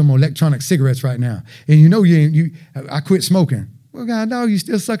 they got them electronic cigarettes right now. And you know, I quit smoking. Well, God, dog, you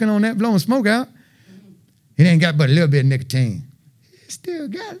still sucking on that, blowing smoke out? It ain't got but a little bit of nicotine. It still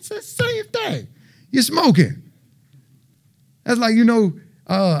got, it's the same thing. You're smoking. That's like, you know,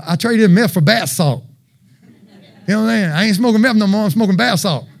 I traded meth for bath salt. You know what I'm saying? I ain't smoking meth no more, I'm smoking bath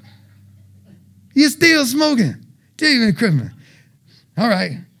salt. You're still smoking. Tell you in criminal. All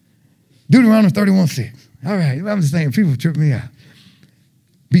right. Deuteronomy 31:6. All right, I'm just saying, people trip me out.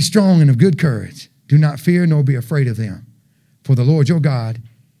 Be strong and of good courage. Do not fear nor be afraid of them. For the Lord your God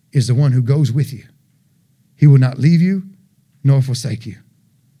is the one who goes with you. He will not leave you nor forsake you.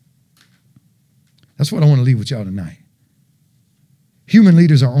 That's what I want to leave with y'all tonight. Human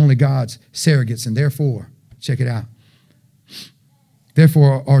leaders are only God's surrogates, and therefore, check it out,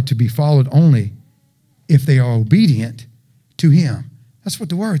 therefore are to be followed only if they are obedient to him. That's what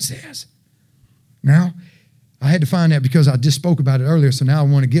the word says. Now, I had to find that because I just spoke about it earlier, so now I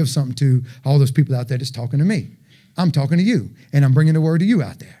want to give something to all those people out there that's talking to me. I'm talking to you, and I'm bringing the word to you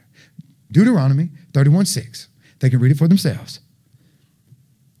out there. Deuteronomy 31:6. They can read it for themselves.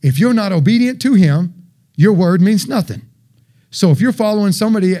 If you're not obedient to him, your word means nothing. So if you're following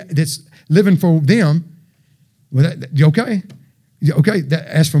somebody that's living for them, well, you okay? Okay,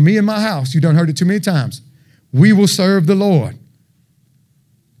 as for me and my house, you done heard it too many times. We will serve the Lord,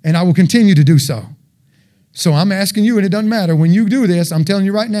 and I will continue to do so. So I'm asking you, and it doesn't matter. When you do this, I'm telling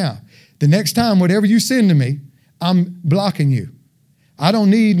you right now, the next time, whatever you send to me, I'm blocking you. I don't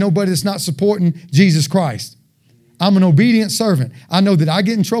need nobody that's not supporting Jesus Christ. I'm an obedient servant. I know that I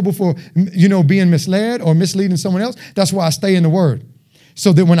get in trouble for, you know, being misled or misleading someone else. That's why I stay in the word.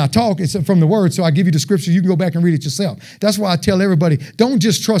 So that when I talk, it's from the word. So I give you the scripture. You can go back and read it yourself. That's why I tell everybody, don't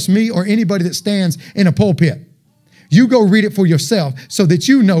just trust me or anybody that stands in a pulpit. You go read it for yourself so that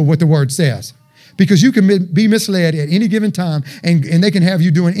you know what the word says. Because you can be misled at any given time and they can have you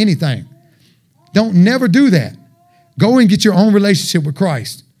doing anything. Don't never do that. Go and get your own relationship with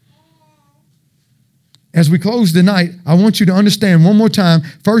Christ. As we close tonight, I want you to understand one more time,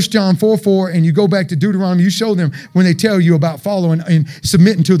 1 John 4:4, and you go back to Deuteronomy. You show them when they tell you about following and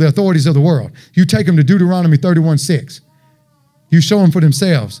submitting to the authorities of the world. You take them to Deuteronomy 31:6. You show them for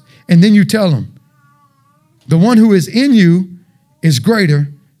themselves. And then you tell them, the one who is in you is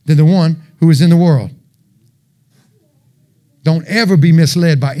greater than the one who is in the world. Don't ever be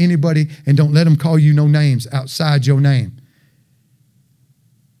misled by anybody, and don't let them call you no names outside your name.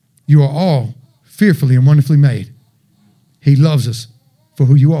 You are all fearfully and wonderfully made. He loves us for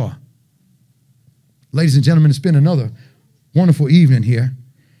who you are. Ladies and gentlemen, it's been another wonderful evening here.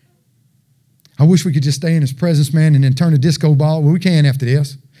 I wish we could just stay in his presence, man, and then turn the disco ball. Well, we can after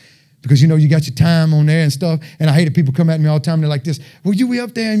this. Because, you know, you got your time on there and stuff. And I hate it. People come at me all the time. They're like this. Well, you be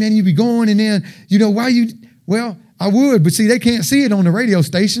up there, man. You be going. And then, you know, why you? Well, I would. But see, they can't see it on the radio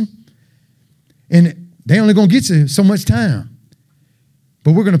station. And they only going to get you so much time.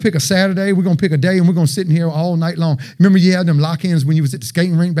 But we're going to pick a Saturday. We're going to pick a day. And we're going to sit in here all night long. Remember you had them lock-ins when you was at the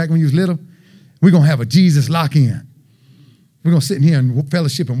skating rink back when you was little? We're going to have a Jesus lock-in. We're going to sit in here and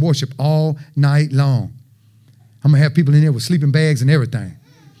fellowship and worship all night long. I'm going to have people in there with sleeping bags and everything.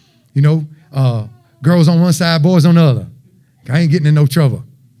 You know, girls on one side, boys on the other. I ain't getting in no trouble.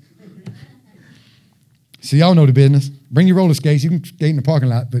 So y'all know the business. Bring your roller skates. You can skate in the parking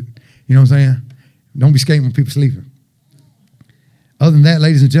lot, but you know what I'm saying? Don't be skating when people sleeping. Other than that,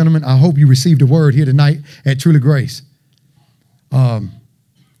 ladies and gentlemen, I hope you received a word here tonight at Truly Grace. I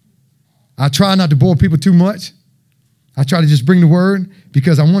try not to bore people too much. I try to just bring the word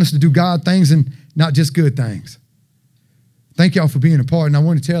because I want us to do God things and not just good things. Thank y'all for being a part. And I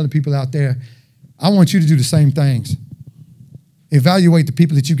want to tell the people out there, I want you to do the same things. Evaluate the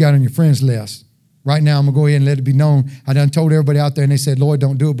people that you got on your friends list. Right now, I'm going to go ahead and let it be known. I done told everybody out there and they said, Lord,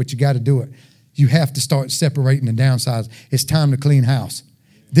 don't do it, but you got to do it. You have to start separating the downsides. It's time to clean house.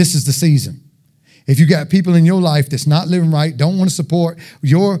 This is the season. If you got people in your life that's not living right, don't want to support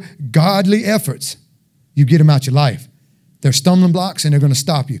your godly efforts, you get them out your life. They're stumbling blocks and they're going to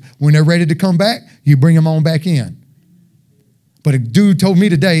stop you. When they're ready to come back, you bring them on back in. But a dude told me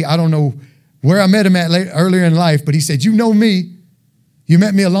today, I don't know where I met him at earlier in life, but he said, you know me. You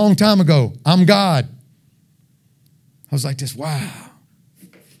met me a long time ago. I'm God. I was like this, wow.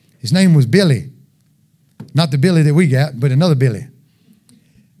 His name was Billy. Not the Billy that we got, but another Billy.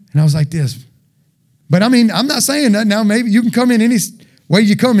 And I was like this. But I mean, I'm not saying that now. Maybe you can come in any way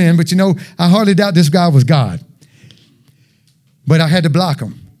you come in, but you know, I hardly doubt this guy was God. But I had to block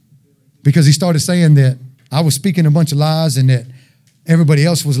him because he started saying that I was speaking a bunch of lies and that everybody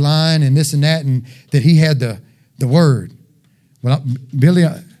else was lying and this and that and that he had the word. Well, Billy,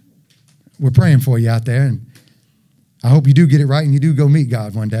 we're praying for you out there, and I hope you do get it right and you do go meet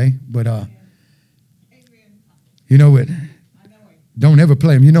God one day. But, you know it. Don't ever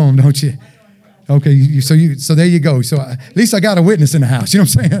play him. You know him, don't you? Okay, so there you go. So at least I got a witness in the house. You know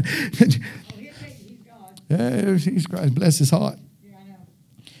what I'm saying? Yeah, he's Christ. Bless his heart.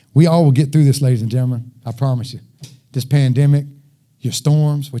 We all will get through this, ladies and gentlemen. I promise you. This pandemic, your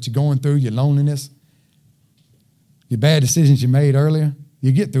storms, what you're going through, your loneliness, your bad decisions you made earlier,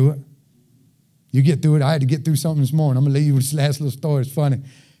 you get through it. You get through it. I had to get through something this morning. I'm going to leave you with this last little story. It's funny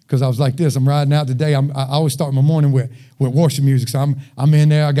because I was like this. I'm riding out today. I always start my morning with worship music. So I'm in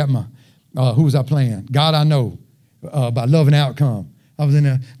there. I got my, who was I playing? God I Know by Love and Outcome. I was in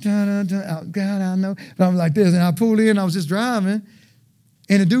there, God I Know. And I was like this. And I pulled in. I was just driving.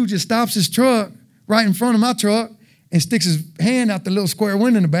 And the dude just stops his truck right in front of my truck and sticks his hand out the little square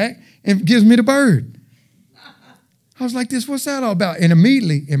window in the back and gives me the bird. I was like this, what's that all about? And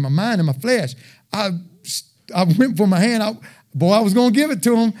immediately in my mind and my flesh, I went for my hand. I was going to give it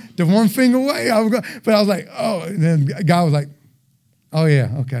to him the one finger away. But I was like, oh. And then the guy was like, oh, yeah,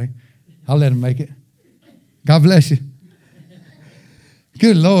 okay. I'll let him make it. God bless you.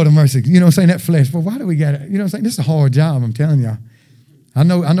 Good Lord of mercy. You know what I'm saying? That flesh. But why do we got it? You know what I'm saying? This is a hard job, I'm telling y'all. I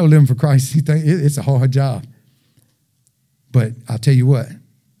know living for Christ, it's a hard job. But I'll tell you what,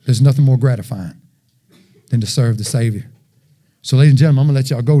 there's nothing more gratifying than to serve the Savior. So, ladies and gentlemen, I'm going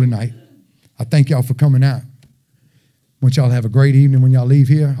to let y'all go tonight. I thank y'all for coming out. I want y'all to have a great evening when y'all leave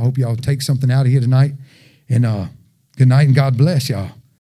here. I hope y'all take something out of here tonight. And good night and God bless y'all.